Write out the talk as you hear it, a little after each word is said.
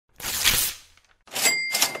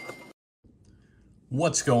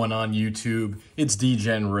What's going on, YouTube? It's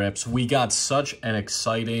DGen Rips. We got such an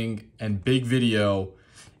exciting and big video.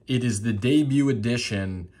 It is the debut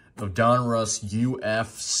edition of Donruss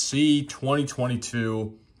UFC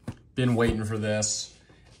 2022. Been waiting for this.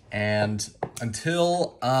 And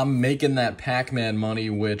until I'm making that Pac-Man money,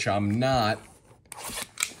 which I'm not,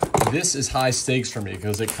 this is high stakes for me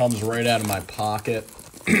because it comes right out of my pocket.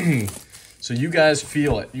 So you guys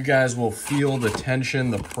feel it. You guys will feel the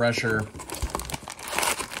tension, the pressure.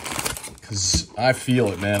 Cause I feel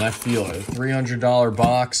it, man. I feel it. $300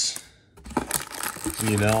 box.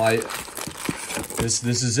 You know, this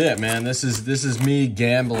is it, man. This is me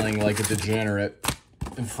gambling like a degenerate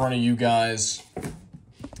in front of you guys.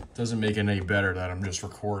 Doesn't make it any better that I'm just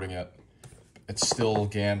recording it. It's still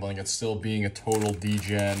gambling. It's still being a total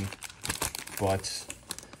degen. But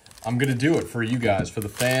I'm gonna do it for you guys, for the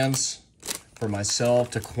fans, for myself,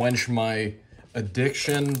 to quench my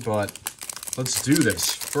addiction. But let's do this.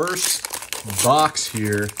 First box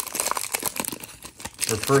here,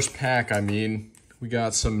 or first pack, I mean. We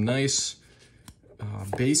got some nice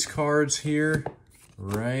base cards here,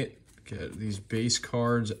 right? Get these base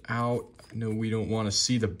cards out. I know we don't want to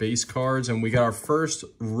see the base cards. And we got our first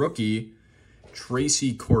rookie,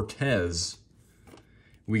 Tracy Cortez.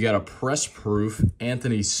 We got a press proof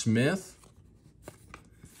Anthony Smith,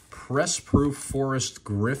 press proof Forrest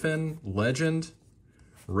Griffin, legend,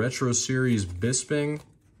 retro series Bisping,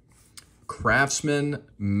 Craftsman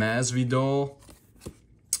Masvidal,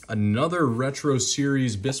 another retro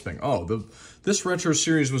series Bisping. Oh, this retro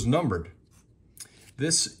series was numbered.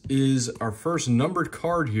 This is our first numbered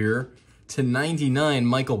card here to 99,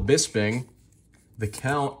 Michael Bisping. The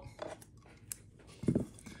count.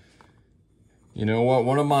 You know what?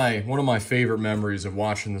 One of my favorite memories of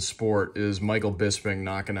watching the sport is Michael Bisping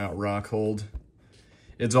knocking out Rockhold.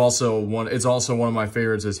 It's also one of my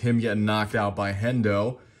favorites is him getting knocked out by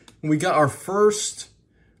Hendo. We got our first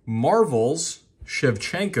Marvels,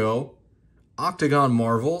 Shevchenko, Octagon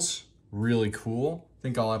Marvels. Really cool. I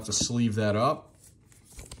think I'll have to sleeve that up.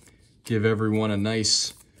 Give everyone a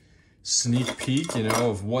nice sneak peek, you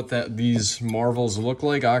know, of what these Marvels look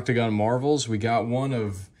like. Octagon Marvels. We got one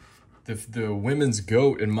of the women's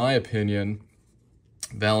GOAT, in my opinion,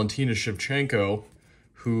 Valentina Shevchenko,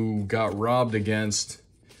 who got robbed against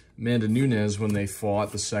Amanda Nunes when they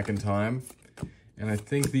fought the second time. And I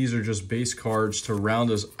think these are just base cards to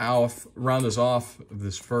round us off of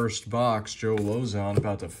this first box. Joe Lozon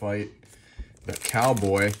about to fight the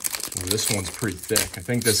Cowboy. Ooh, this one's pretty thick. I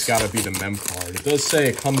think this got to be the mem card. It does say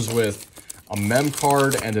it comes with a mem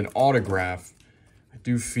card and an autograph. I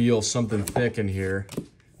do feel something thick in here.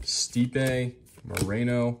 Stipe,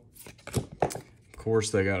 Moreno. Of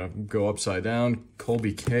course, they got to go upside down.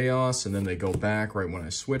 Colby Chaos, and then they go back right when I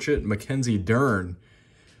switch it. Mackenzie Dern.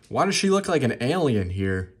 Why does she look like an alien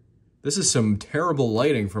here? This is some terrible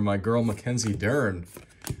lighting for my girl Mackenzie Dern,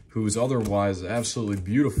 who's otherwise absolutely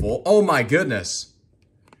beautiful. Oh my goodness.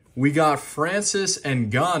 We got Francis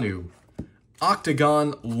Ngannou,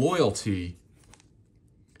 Octagon Loyalty.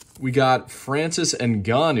 We got Francis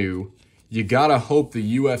Ngannou. You gotta hope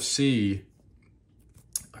the UFC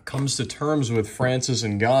comes to terms with Francis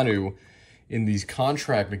Ngannou in these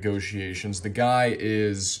contract negotiations. The guy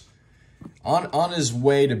is on his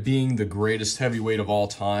way to being the greatest heavyweight of all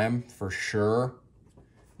time, for sure.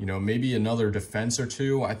 You know, maybe another defense or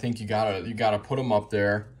two. I think you gotta put him up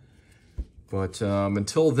there. But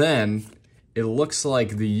until then, it looks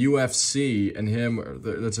like the UFC and him.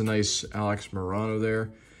 That's a nice Alex Morano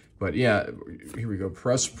there. But yeah, here we go.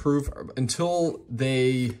 Press proof. Until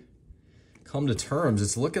they come to terms,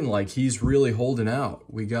 it's looking like he's really holding out.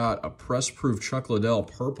 We got a press proof Chuck Liddell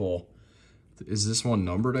purple. Is this one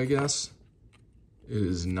numbered, I guess? It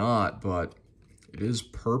is not, but it is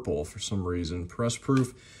purple for some reason. Press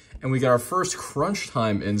proof. And we got our first crunch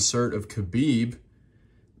time insert of Khabib.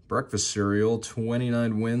 Breakfast cereal,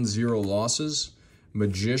 29 wins, 0 losses.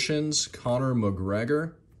 Magicians, Conor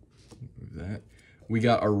McGregor. That. We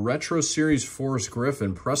got a retro series Forrest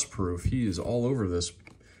Griffin press proof. He is all over this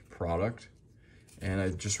product. And I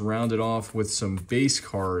just rounded off with some base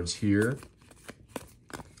cards here.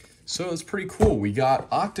 So it's pretty cool. We got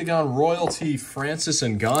Octagon Royalty Francis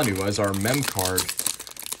Ngannou as our mem card.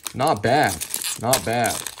 Not bad. Not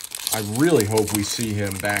bad. I really hope we see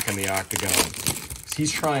him back in the Octagon. He's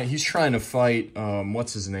trying to fight,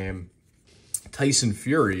 what's his name? Tyson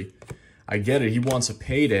Fury. I get it. He wants a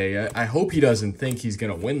payday. I hope he doesn't think he's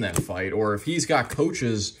going to win that fight. Or if he's got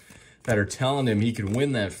coaches that are telling him he can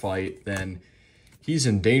win that fight, then he's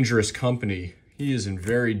in dangerous company. He is in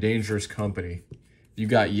very dangerous company. You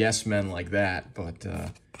got yes men like that, but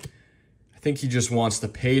I think he just wants the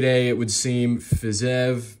payday, it would seem.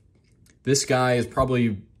 Fiziev. This guy is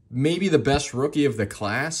probably maybe the best rookie of the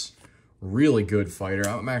class. Really good fighter.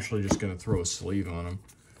 I'm actually just going to throw a sleeve on him,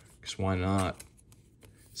 because why not?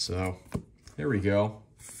 So, there we go.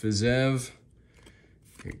 Fiziev.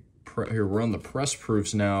 Here, we're on the press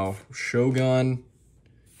proofs now. Shogun,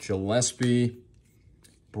 Gillespie,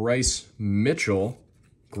 Bryce Mitchell.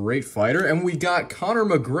 Great fighter. And we got Conor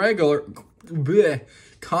McGregor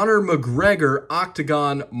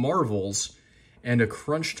Octagon Marvels. And a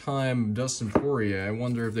Crunch Time Dustin Poirier. I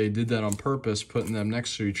wonder if they did that on purpose, putting them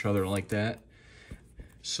next to each other like that.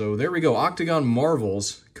 So there we go. Octagon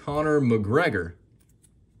Marvels, Conor McGregor.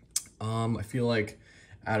 I feel like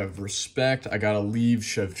out of respect, I got to leave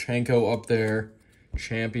Shevchenko up there.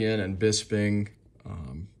 Champion and Bisping.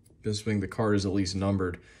 Bisping, the card is at least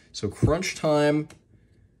numbered. So Crunch Time,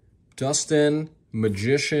 Dustin,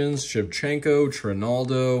 Magicians, Shevchenko,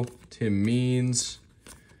 Trinaldo, Tim Means.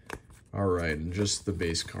 All right, and just the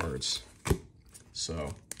base cards.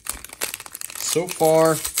 So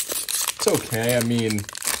far, it's okay. I mean,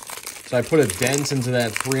 did I put a dent into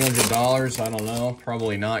that $300? I don't know.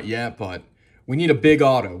 Probably not yet, but we need a big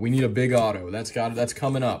auto. We need a big auto. That's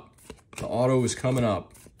coming up. The auto is coming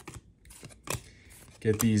up.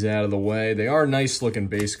 Get these out of the way. They are nice-looking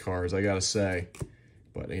base cards, I got to say.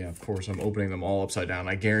 But, yeah, of course, I'm opening them all upside down.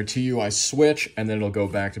 I guarantee you I switch, and then it'll go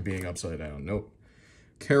back to being upside down. Nope.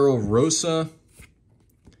 Carol Rosa.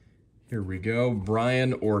 Here we go.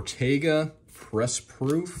 Brian Ortega, press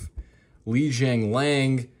proof. Li Jiang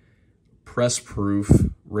Lang, press proof,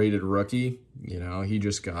 rated rookie. You know, he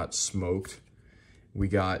just got smoked. We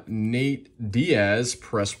got Nate Diaz,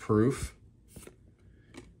 press proof.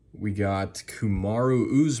 We got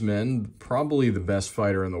Kamaru Usman, probably the best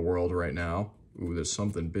fighter in the world right now. Ooh, there's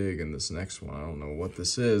something big in this next one. I don't know what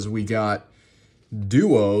this is. We got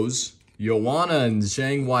duos. Joanna and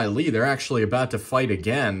Zhang Weili, they're actually about to fight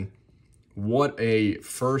again. What a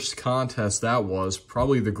first contest that was.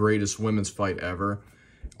 Probably the greatest women's fight ever.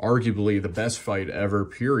 Arguably the best fight ever,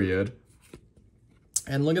 period.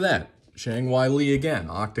 And look at that. Zhang Weili again.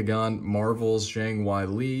 Octagon Marvels, Zhang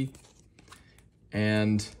Weili.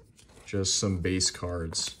 And just some base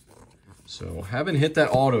cards. So, haven't hit that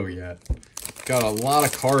auto yet. Got a lot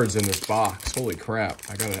of cards in this box. Holy crap.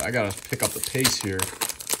 I gotta pick up the pace here.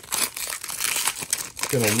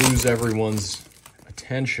 Gonna lose everyone's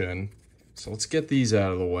attention. So let's get these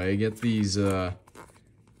out of the way. Get these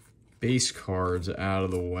base cards out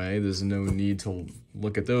of the way. There's no need to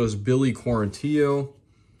look at those. Billy Quarantillo,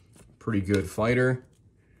 pretty good fighter.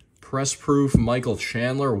 Press proof, Michael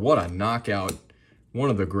Chandler. What a knockout. One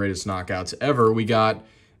of the greatest knockouts ever. We got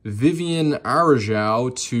Vivian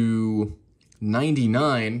Arajau to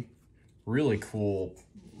 99. Really cool.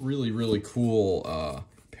 Really cool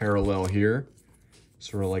parallel here.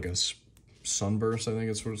 Sort of like a sunburst, I think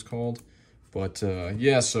that's what it's called. But,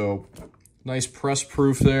 yeah, so nice press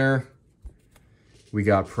proof there. We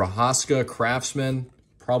got Prohaska, Craftsman,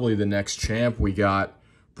 probably the next champ. We got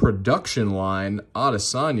Production Line,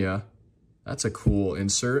 Adesanya. That's a cool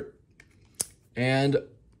insert. And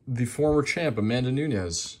the former champ, Amanda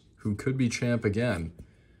Nunes, who could be champ again.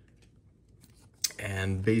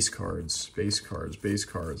 And base cards. A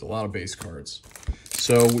lot of base cards.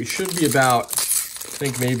 So we should be about, I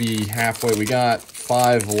think, maybe halfway. We got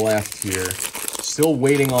 5 left here. Still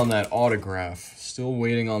waiting on that autograph.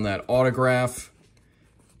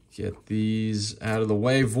 Get these out of the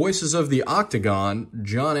way. Voices of the Octagon,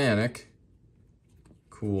 John Anik.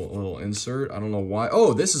 Cool little insert. I don't know why.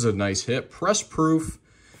 Oh, this is a nice hit. Press proof,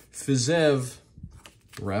 Fiziev.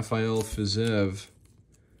 Rafael Fiziev.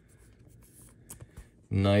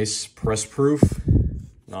 Nice press proof.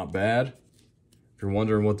 Not bad. If you're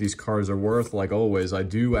wondering what these cards are worth, like always, I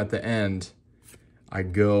do at the end. I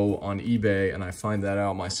go on eBay and I find that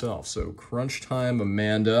out myself. So Crunch Time,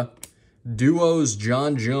 Amanda. Duos,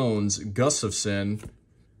 John Jones, Gustafson.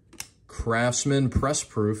 Craftsman, press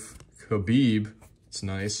proof, Khabib. It's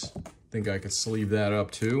nice. Think I could sleeve that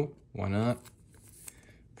up too. Why not?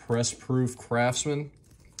 Press proof, Craftsman.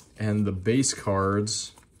 And the base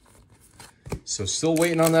cards. So still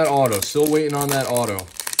waiting on that auto.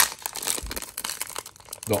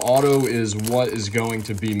 The auto is what is going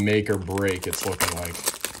to be make or break, it's looking like.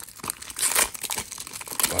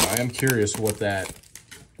 But I am curious what that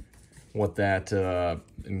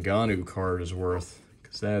Ngannou card is worth,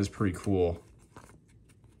 because that is pretty cool.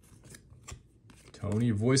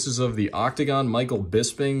 Tony, Voices of the Octagon, Michael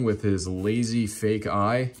Bisping with his lazy fake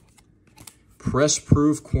eye. Press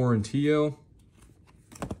proof, Quarantillo.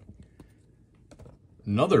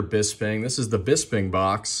 Another Bisping. This is the Bisping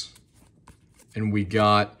box. And we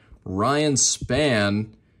got Ryan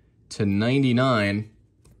Spann /99,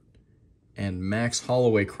 and Max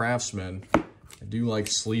Holloway Craftsman. I do like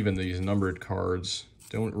sleeving these numbered cards.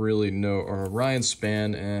 Don't really know. Or Ryan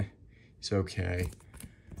Spann, he's okay.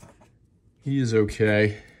 He is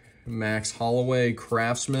okay. Max Holloway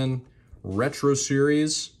Craftsman Retro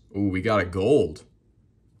Series. Ooh, we got a gold.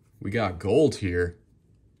 We got gold here.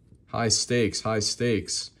 High stakes, high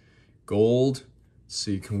stakes. Gold. Let's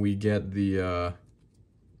see, can we get the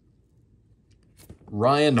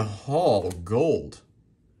Ryan Hall gold?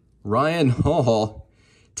 Ryan Hall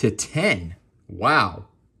 /10. Wow.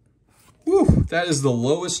 Whew, that is the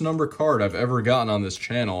lowest number card I've ever gotten on this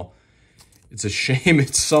channel. It's a shame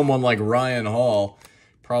it's someone like Ryan Hall.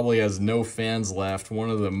 Probably has no fans left. One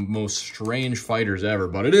of the most strange fighters ever.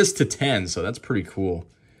 But it is /10, so that's pretty cool.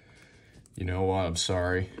 You know what? I'm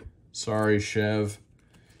sorry. Sorry, Chev.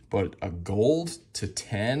 But a gold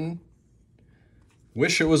 /10?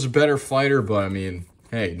 Wish it was a better fighter, but I mean,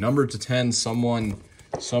 hey, number /10,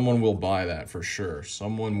 someone will buy that for sure.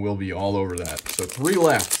 Someone will be all over that. So 3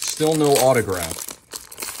 left. Still no autograph.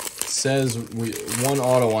 It says one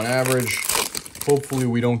auto on average. Hopefully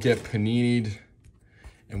we don't get Panini'd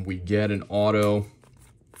and we get an auto.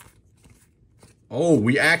 Oh,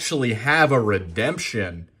 we actually have a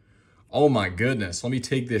redemption. Oh my goodness. Let me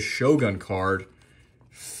take this Shogun card,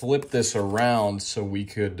 flip this around so we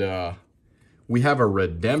could, we have a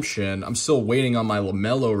redemption. I'm still waiting on my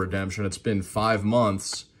LaMelo redemption. It's been 5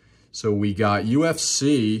 months. So we got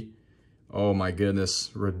UFC. Oh my goodness,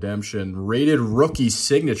 redemption. Rated rookie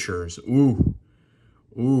signatures. Ooh.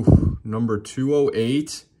 Ooh, number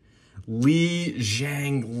 208. Li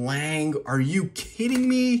Jianlang. Are you kidding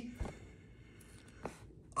me?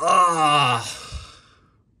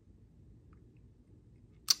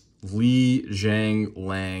 Li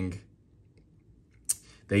Jianlang.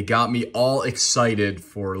 They got me all excited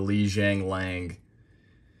for Li Jianlang.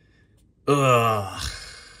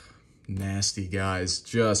 Nasty, guys.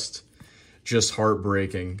 Just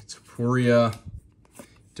heartbreaking. Tapuria,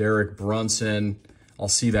 Derek Brunson. I'll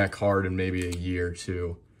see that card in maybe a year or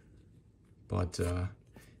two. But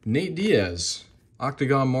Nate Diaz,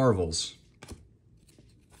 Octagon Marvels.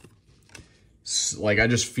 Like, I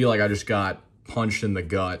just feel like I just got punched in the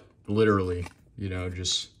gut, literally. You know,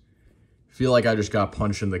 just feel like I just got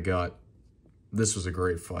punched in the gut. This was a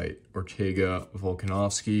great fight. Ortega,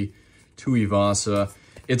 Volkanovski, Tuivasa.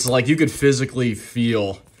 It's like you could physically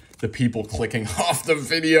feel the people clicking off the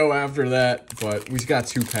video after that, but we've got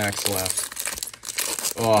 2 packs left.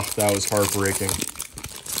 Oh, that was heartbreaking.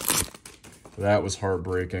 That was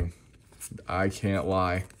heartbreaking. I can't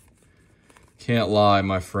lie. Can't lie,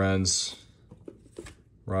 my friends.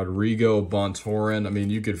 Rodrigo Bontorin. I mean,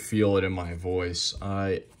 you could feel it in my voice.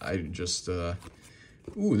 I just, ooh,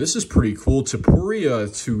 this is pretty cool. Tapuria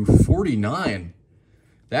 /49.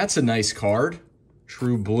 That's a nice card.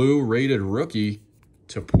 True Blue, rated rookie.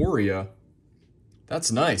 Tapuria.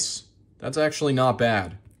 That's nice. That's actually not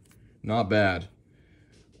bad. Not bad.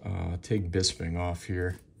 Take Bisping off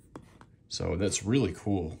here. So that's really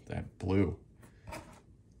cool, that blue.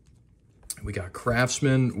 We got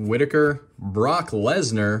Craftsman, Whitaker, Brock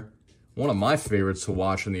Lesnar, one of my favorites to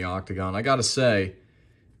watch in the Octagon. I gotta say,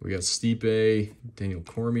 we got Stipe, Daniel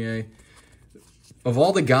Cormier. Of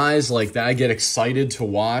all the guys like that I get excited to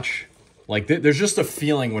watch, like there's just a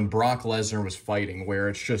feeling when Brock Lesnar was fighting where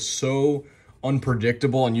it's just so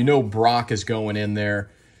unpredictable, and you know Brock is going in there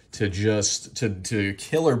to just to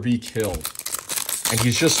kill or be killed. And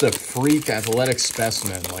he's just a freak athletic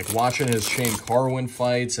specimen. Like watching his Shane Carwin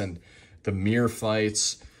fights and the Mir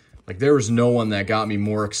fights, like there was no one that got me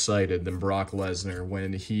more excited than Brock Lesnar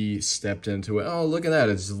when he stepped into it. Oh, look at that.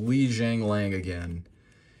 It's Li Jianlang again.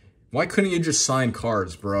 Why couldn't you just sign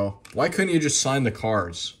cards, bro? Why couldn't you just sign the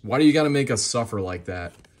cards? Why do you got to make us suffer like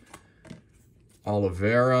that?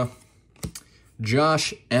 Oliveira.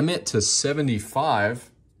 Josh Emmett /75.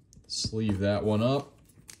 Sleeve that one up.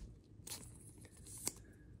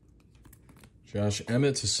 Josh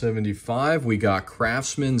Emmett /75. We got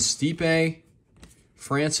Craftsman Stipe,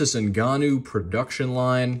 Francis Ngannou production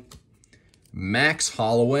line, Max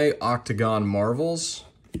Holloway Octagon Marvels,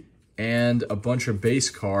 and a bunch of base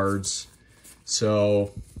cards.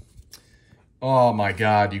 So, oh my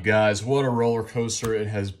God, you guys, what a roller coaster it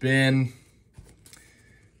has been.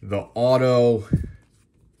 The auto,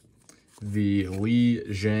 the Li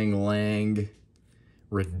Jianlang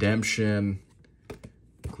redemption,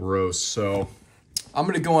 gross. So I'm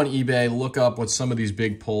going to go on eBay, look up what some of these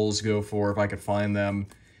big pulls go for if I could find them,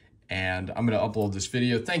 and I'm going to upload this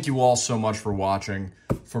video. Thank you all so much for watching.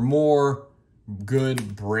 For more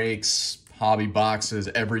good breaks, hobby boxes,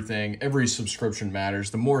 everything. Every subscription matters.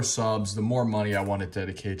 The more subs, the more money I want to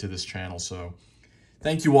dedicate to this channel. So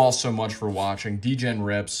thank you all so much for watching. DGen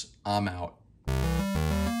Rips, I'm out.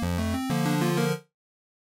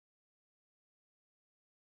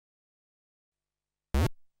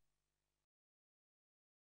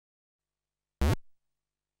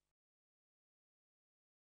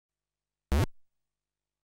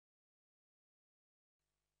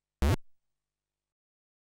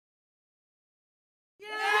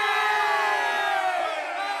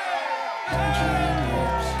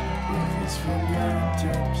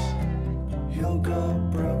 Fingertips, he'll go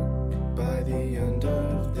broke.